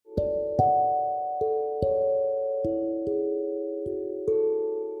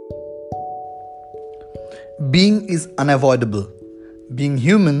Being is unavoidable. Being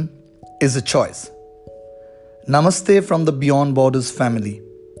human is a choice. Namaste from the Beyond Borders family.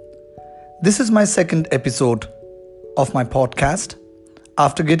 This is my second episode of my podcast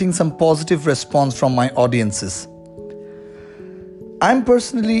after getting some positive response from my audiences. I'm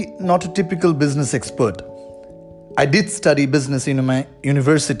personally not a typical business expert. I did study business in my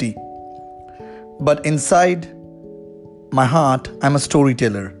university, but inside my heart, I'm a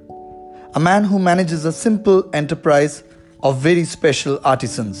storyteller. A man who manages a simple enterprise of very special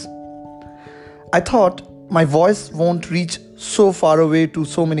artisans. I thought my voice won't reach so far away to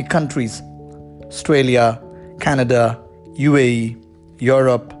so many countries: Australia, Canada, UAE,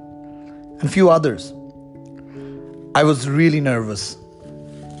 Europe, and few others. I was really nervous.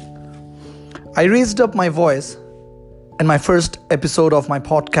 I raised up my voice in my first episode of my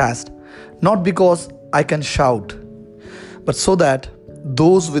podcast, not because I can shout, but so that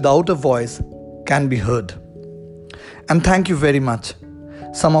those without a voice can be heard. And thank you very much.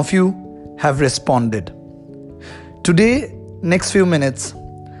 Some of you have responded. Today, next few minutes,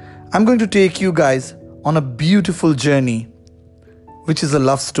 I'm going to take you guys on a beautiful journey, which is a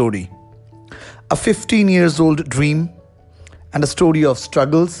love story. A 15 years old dream and a story of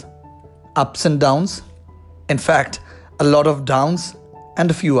struggles, ups and downs. In fact, a lot of downs and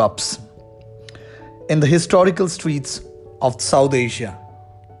a few ups. In the historical streets of South Asia.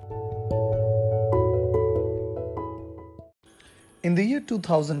 In the year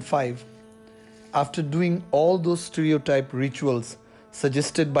 2005, after doing all those stereotype rituals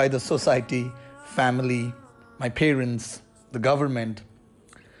suggested by the society, family, my parents, the government,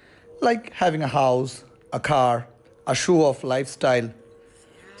 like having a house, a car, a show-off lifestyle,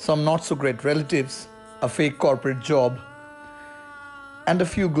 some not so great relatives, a fake corporate job, and a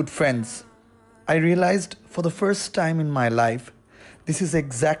few good friends, I realized for the first time in my life, this is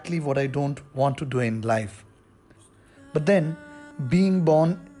exactly what I don't want to do in life. But then, being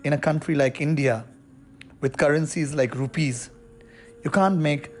born in a country like India, with currencies like rupees, you can't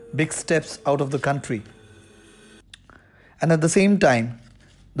make big steps out of the country. And at the same time,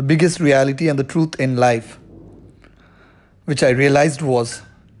 the biggest reality and the truth in life, which I realized was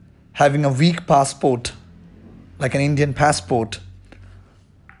having a weak passport, like an Indian passport.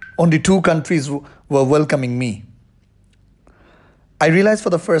 Only 2 countries were welcoming me. I realized for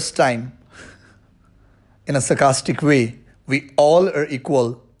the first time, in a sarcastic way, we all are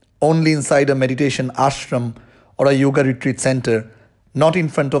equal only inside a meditation ashram or a yoga retreat center, not in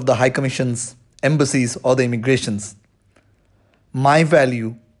front of the high commissions, embassies, or the immigrations. My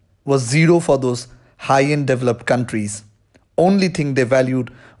value was zero for those high-end developed countries. Only thing they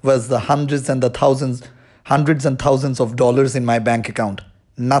valued was the hundreds and thousands of dollars in my bank account.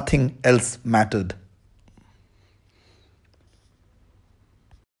 Nothing else mattered.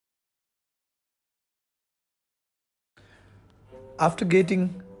 After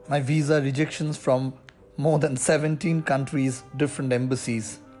getting my visa rejections from more than 17 countries, different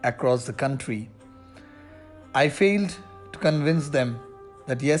embassies across the country, I failed to convince them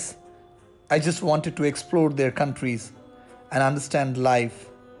that yes, I just wanted to explore their countries and understand life,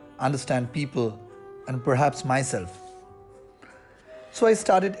 understand people, and perhaps myself. So I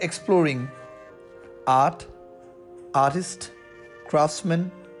started exploring art, artists, craftsmen,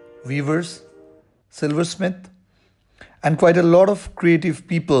 weavers, silversmith, and quite a lot of creative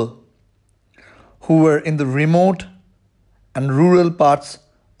people who were in the remote and rural parts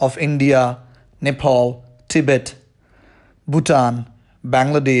of India, Nepal, Tibet, Bhutan,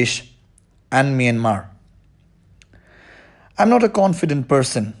 Bangladesh, and Myanmar. I'm not a confident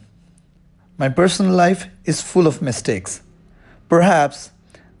person. My personal life is full of mistakes. Perhaps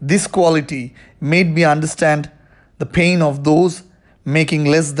this quality made me understand the pain of those making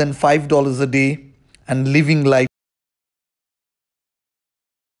less than $5 a day and living life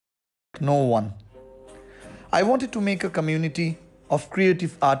like no one. I wanted to make a community of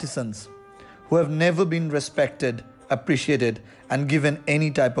creative artisans who have never been respected, appreciated, and given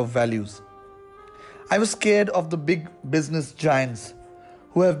any type of values. I was scared of the big business giants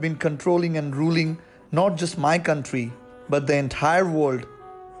who have been controlling and ruling not just my country, but the entire world.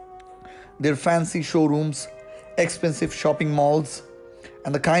 Their fancy showrooms, expensive shopping malls,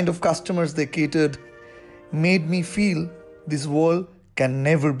 and the kind of customers they catered made me feel this world can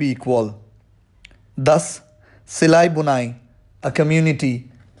never be equal. Thus, Silai Bunai, a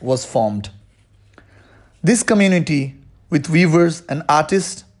community, was formed. This community, with weavers and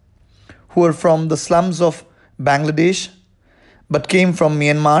artists who are from the slums of Bangladesh but came from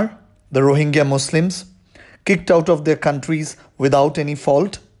Myanmar, the Rohingya Muslims, kicked out of their countries without any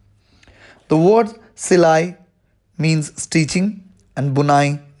fault. The word Silai means stitching and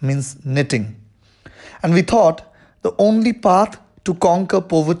Bunai means knitting. And we thought the only path to conquer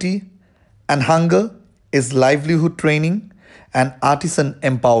poverty and hunger is livelihood training and artisan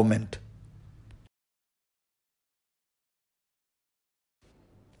empowerment.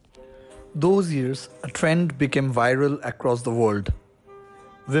 Those years, a trend became viral across the world: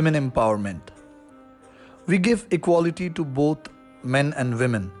 women empowerment. We give equality to both men and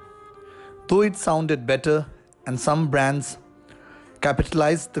women. Though it sounded better, and some brands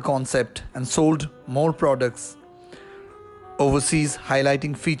capitalized the concept and sold more products overseas,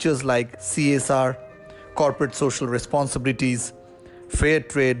 highlighting features like CSR, corporate social responsibilities, fair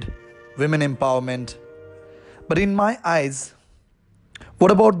trade, women empowerment. But in my eyes,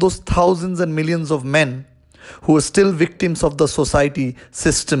 what about those thousands and millions of men who are still victims of the society,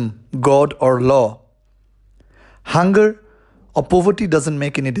 system, God, or law? Hunger or poverty doesn't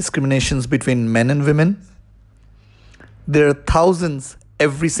make any discriminations between men and women. There are thousands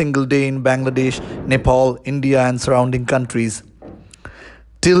every single day in Bangladesh, Nepal, India, and surrounding countries.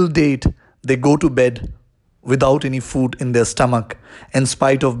 Till date, they go to bed without any food in their stomach, in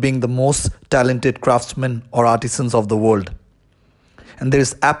spite of being the most talented craftsmen or artisans of the world. And there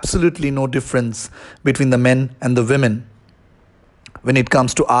is absolutely no difference between the men and the women when it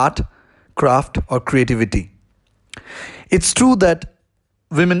comes to art, craft, or creativity. It's true that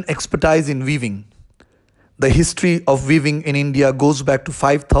women expertise in weaving. The history of weaving in India goes back to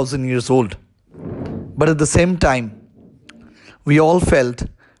 5,000 years old. But at the same time, we all felt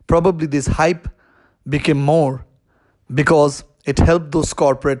probably this hype became more because it helped those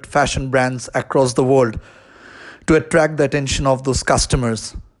corporate fashion brands across the world to attract the attention of those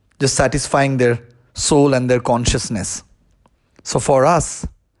customers, just satisfying their soul and their consciousness. So for us,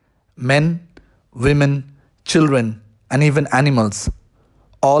 men, women, children, and even animals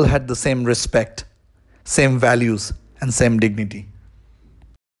all had the same respect, same values, and same dignity.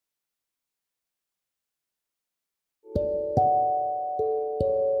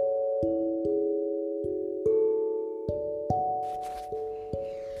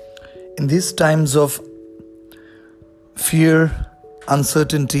 In these times of fear,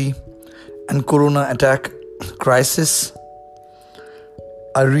 uncertainty, and corona attack crisis,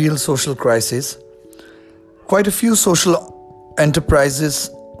 a real social crisis, quite a few social enterprises,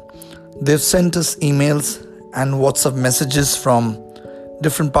 they've sent us emails and WhatsApp messages from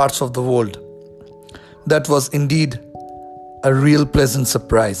different parts of the world. That was indeed a real pleasant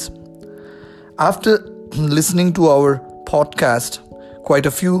surprise. After listening to our podcast, quite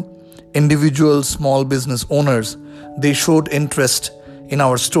a few individual small business owners, they showed interest in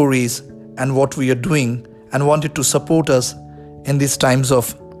our stories and what we are doing and wanted to support us in these times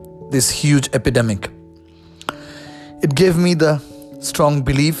of this huge epidemic. It gave me the strong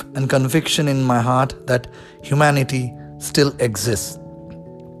belief and conviction in my heart that humanity still exists.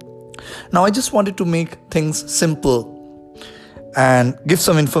 Now, I just wanted to make things simple and give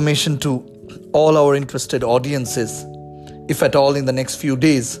some information to all our interested audiences. If at all in the next few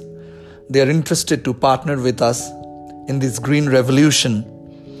days they are interested to partner with us in this green revolution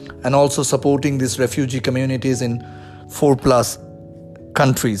and also supporting these refugee communities in 4+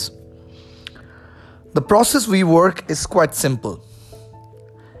 countries. The process we work is quite simple.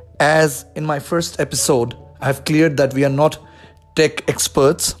 As in my first episode, I have cleared that we are not tech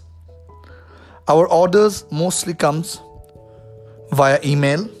experts. Our orders mostly comes via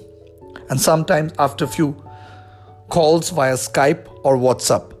email and sometimes after a few calls via Skype or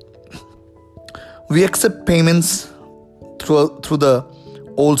WhatsApp. We accept payments through the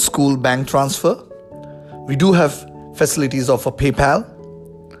old school bank transfer. We do have facilities of a PayPal.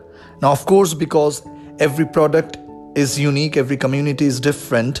 Now, of course, because every product is unique, every community is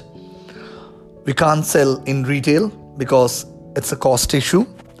different, we can't sell in retail because it's a cost issue.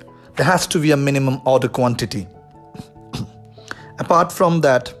 There has to be a minimum order quantity. Apart from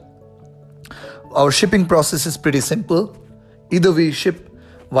that, our shipping process is pretty simple. Either we ship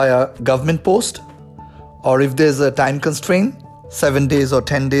via government post, or if there's a time constraint, 7 days or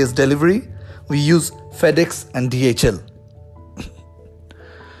 10 days delivery, we use FedEx and DHL.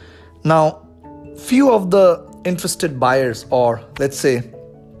 Now, few of the interested buyers, or let's say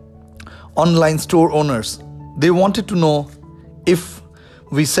online store owners, they wanted to know if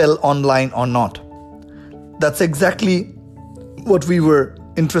we sell online or not. That's exactly what we were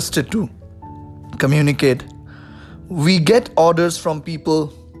interested to communicate. We get orders from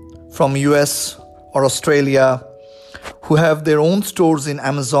people from US or Australia who have their own stores in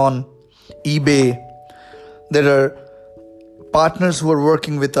Amazon, eBay. There are partners who are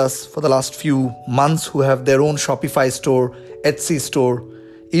working with us for the last few months who have their own Shopify store, Etsy store,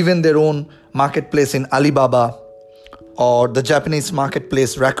 even their own marketplace in Alibaba or the Japanese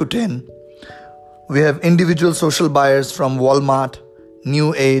marketplace Rakuten. We have individual social buyers from Walmart,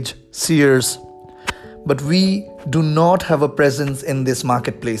 New Age, Sears, but we do not have a presence in these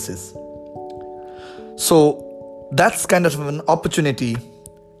marketplaces. So that's kind of an opportunity.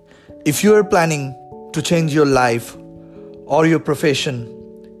 If you are planning to change your life or your profession,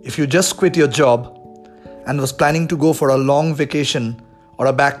 if you just quit your job and was planning to go for a long vacation or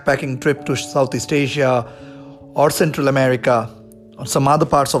a backpacking trip to Southeast Asia or Central America or some other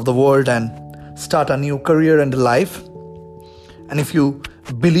parts of the world and start a new career and life, and if you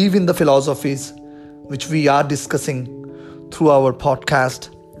believe in the philosophies which we are discussing through our podcast,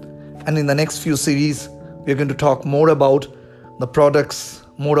 and in the next few series we are going to talk more about the products,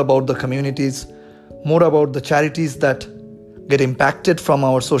 more about the communities, more about the charities that get impacted from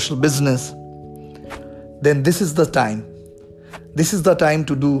our social business, then this is the time. This is the time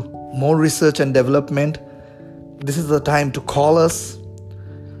to do more research and development. This is the time to call us,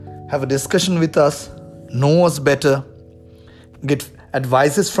 have a discussion with us, know us better, get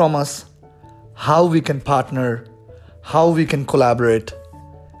advices from us, how we can partner, how we can collaborate,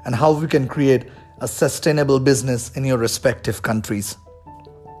 and how we can create a sustainable business in your respective countries.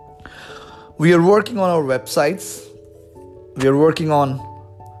 We are working on our websites. We are working on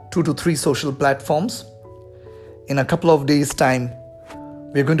 2 to 3 social platforms. In a couple of days' time,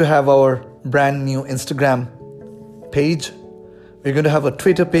 we're going to have our brand new Instagram page. We're going to have a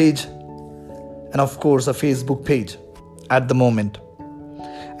Twitter page and of course a Facebook page at the moment.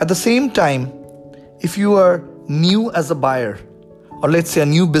 At the same time, if you are new as a buyer, or let's say a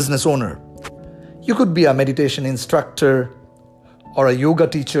new business owner, you could be a meditation instructor or a yoga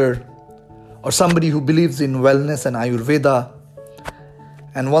teacher or somebody who believes in wellness and Ayurveda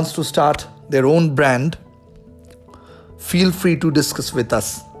and wants to start their own brand, feel free to discuss with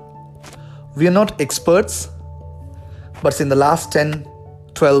us. We are not experts, but in the last 10,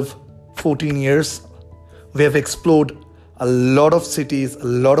 12, 14 years, we have explored a lot of cities, a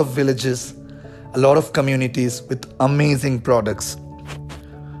lot of villages, a lot of communities with amazing products.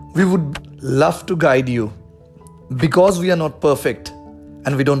 We would love to guide you. Because we are not perfect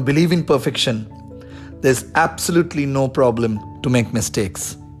and we don't believe in perfection, there's absolutely no problem to make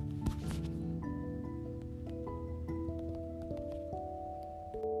mistakes.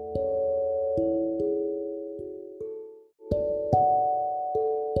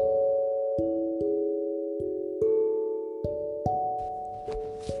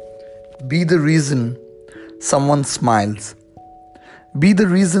 Be the reason someone smiles. Be the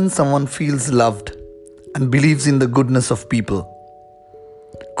reason someone feels loved and believes in the goodness of people.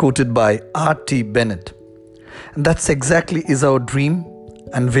 Quoted by R.T. Bennett. And that's exactly is our dream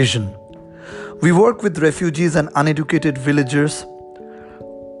and vision. We work with refugees and uneducated villagers,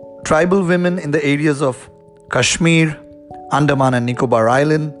 tribal women in the areas of Kashmir, Andaman and Nicobar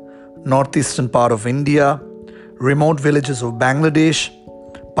Island, northeastern part of India, remote villages of Bangladesh,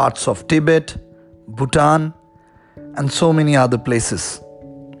 parts of Tibet, Bhutan, and so many other places.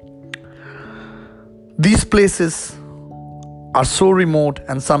 These places are so remote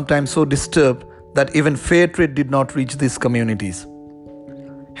and sometimes so disturbed that even fair trade did not reach these communities.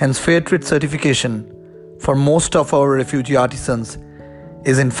 Hence, fair trade certification for most of our refugee artisans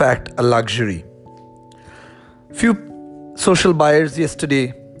is in fact a luxury. Few social buyers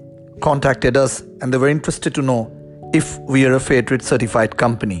yesterday contacted us and they were interested to know if we are a fair trade certified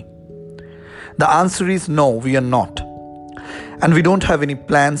company. The answer is no, we are not. And we don't have any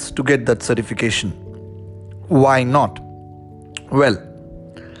plans to get that certification. Why not? Well,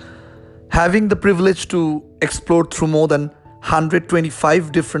 having the privilege to explore through more than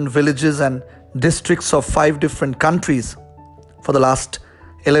 125 different villages and districts of 5 different countries for the last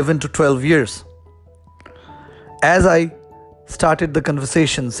 11 to 12 years. As I started the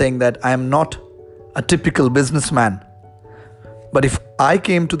conversation saying that I am not a typical businessman, but if I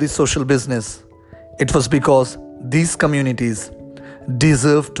came to this social business, it was because these communities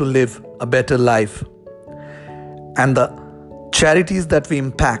deserve to live a better life. And the charities that we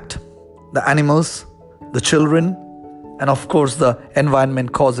impact, the animals, the children, and of course the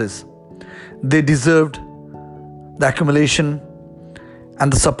environment causes, they deserved the accumulation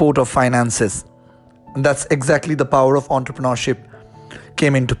and the support of finances. And that's exactly the power of entrepreneurship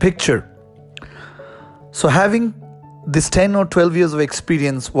came into picture. So having this 10 or 12 years of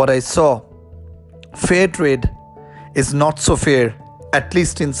experience, what I saw, fair trade is not so fair, at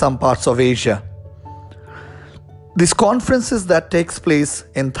least in some parts of Asia. These conferences that takes place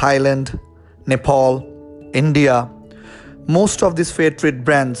in Thailand, Nepal, India, most of these fair trade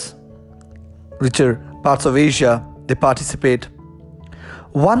brands, which are parts of Asia, they participate.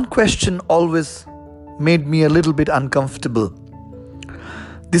 One question always made me a little bit uncomfortable.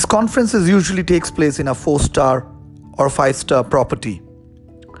 These conferences usually takes place in a 4-star or 5-star property.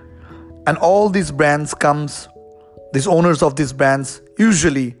 And all these brands comes, these owners of these brands,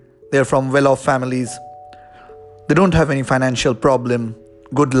 usually they're from well-off families. They don't have any financial problem,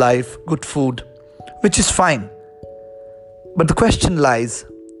 good life, good food, which is fine. But the question lies,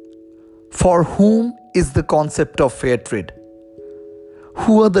 for whom is the concept of fair trade?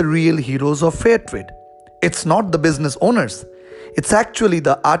 Who are the real heroes of fair trade? It's not the business owners. It's actually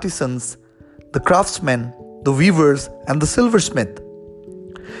the artisans, the craftsmen, the weavers, and the silversmith.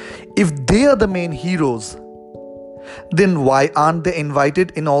 If they are the main heroes, then why aren't they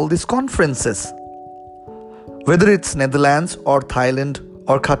invited in all these conferences? Whether it's Netherlands or Thailand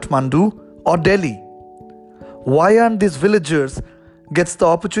or Kathmandu or Delhi, why aren't these villagers gets the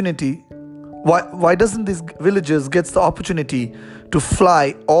opportunity? Why doesn't these villagers gets the opportunity to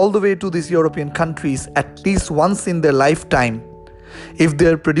fly all the way to these European countries at least once in their lifetime if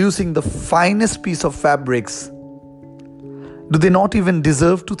they're producing the finest piece of fabrics? Do they not even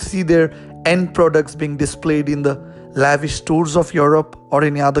deserve to see their end products being displayed in the lavish stores of Europe or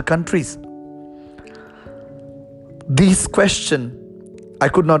any other countries? These questions, I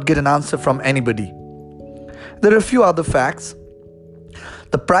could not get an answer from anybody. There are a few other facts.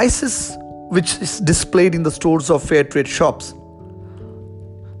 The prices which is displayed in the stores of fair trade shops.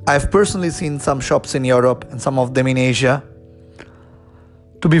 I've personally seen some shops in Europe and some of them in Asia.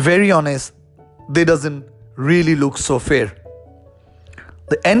 To be very honest, they doesn't really look so fair.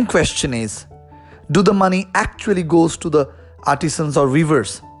 The end question is, do the money actually goes to the artisans or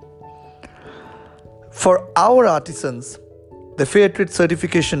weavers? For our artisans, the fair trade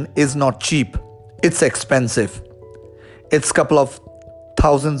certification is not cheap. It's expensive. It's a couple of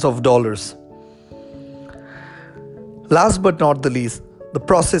thousands of dollars. Last but not the least, the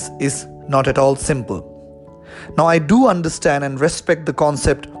process is not at all simple. Now, I do understand and respect the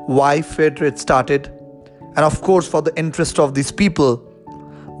concept why fair trade started, and of course for the interest of these people,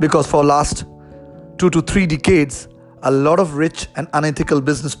 because for last 2 to 3 decades, a lot of rich and unethical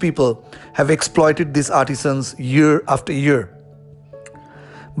business people have exploited these artisans year after year.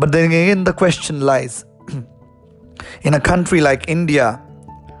 But then again, the question lies, in a country like India,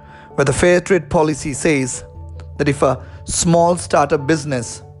 where the fair trade policy says that if a small startup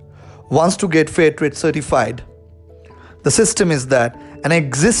business wants to get fair trade certified, the system is that an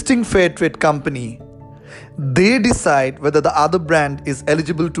existing fair trade company, they decide whether the other brand is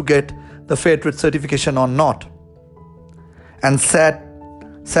eligible to get the fair trade certification or not. And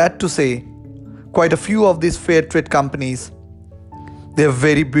sad to say, quite a few of these fair trade companies, they are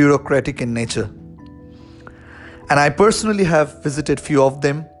very bureaucratic in nature. And I personally have visited few of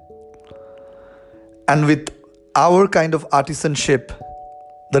them. And with our kind of artisanship,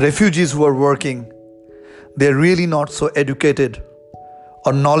 the refugees who are working, they're really not so educated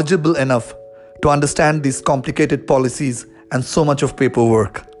or knowledgeable enough to understand these complicated policies and so much of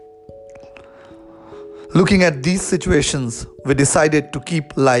paperwork. Looking at these situations, we decided to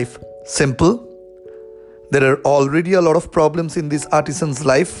keep life simple. There are already a lot of problems in this artisan's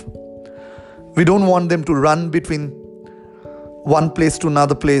life. We don't want them to run between one place to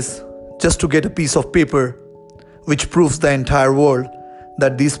another place just to get a piece of paper which proves the entire world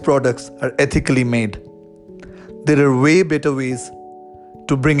that these products are ethically made. There are way better ways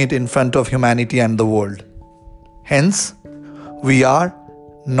to bring it in front of humanity and the world. Hence, we are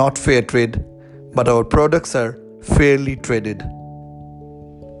not fair trade, but our products are fairly traded.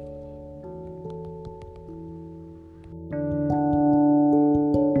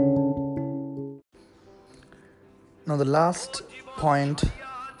 Now, the last point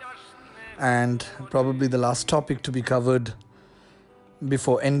and probably the last topic to be covered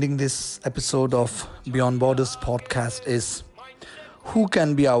before ending this episode of Beyond Borders podcast is, who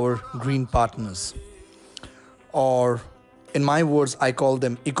can be our green partners? Or in my words, I call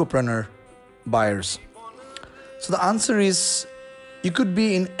them ecopreneur buyers. So the answer is, you could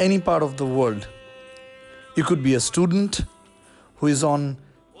be in any part of the world. You could be a student who is on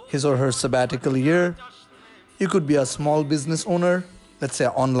his or her sabbatical year. You could be a small business owner, let's say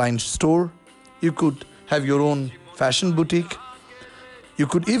an online store. You could have your own fashion boutique. You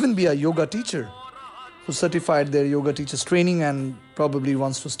could even be a yoga teacher who certified their yoga teacher's training and probably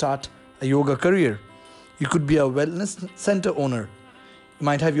wants to start a yoga career. You could be a wellness center owner. You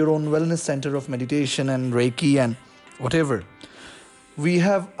might have your own wellness center of meditation and Reiki and whatever. We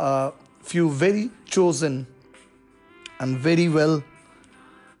have a few very chosen and very well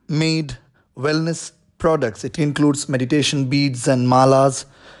made wellness products. It includes meditation beads and malas,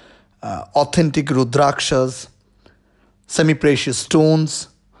 authentic rudrakshas, semi-precious stones,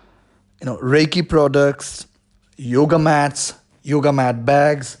 Reiki products, yoga mats, yoga mat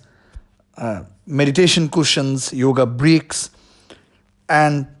bags, meditation cushions, yoga bricks,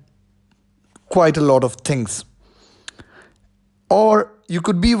 and quite a lot of things. Or you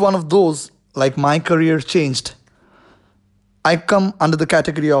could be one of those, like my career changed. I come under the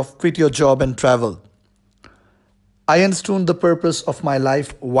category of quit your job and travel. I understood the purpose of my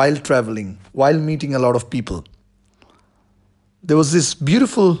life while traveling, while meeting a lot of people. There was this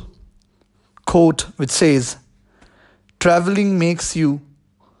beautiful quote which says, traveling makes you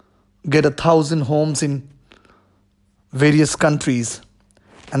get 1,000 homes in various countries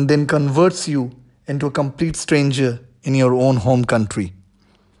and then converts you into a complete stranger in your own home country.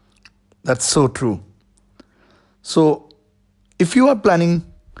 That's so true. So, if you are planning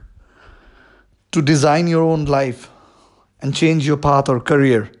to design your own life and change your path or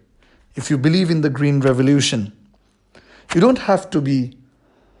career, if you believe in the green revolution, you don't have to be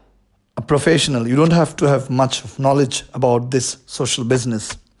a professional, you don't have to have much of knowledge about this social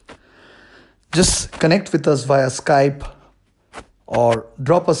business. Just connect with us via Skype or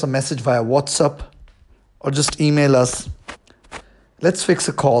drop us a message via WhatsApp or just email us. Let's fix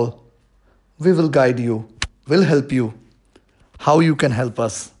a call. We will guide you, we'll help you, how you can help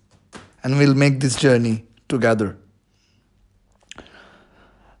us, and we'll make this journey together.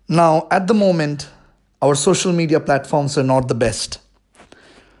 Now, at the moment, our social media platforms are not the best.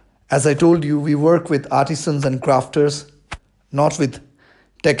 As I told you, we work with artisans and crafters, not with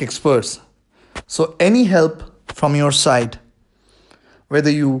tech experts. So any help from your side, whether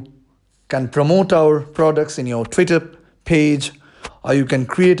you can promote our products in your Twitter page, or you can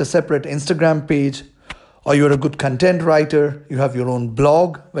create a separate Instagram page, or you're a good content writer, you have your own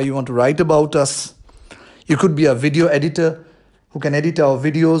blog where you want to write about us. You could be a video editor who can edit our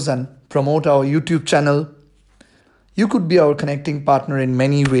videos and promote our YouTube channel. You could be our connecting partner in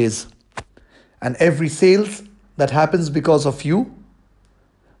many ways. And every sales that happens because of you,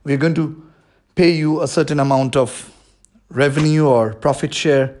 we're going to pay you a certain amount of revenue or profit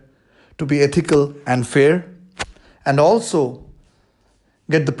share to be ethical and fair, and also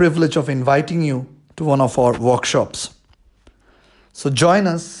get the privilege of inviting you to one of our workshops. So join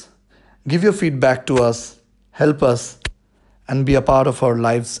us, give your feedback to us, help us, and be a part of our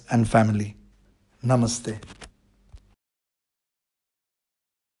lives and family. Namaste.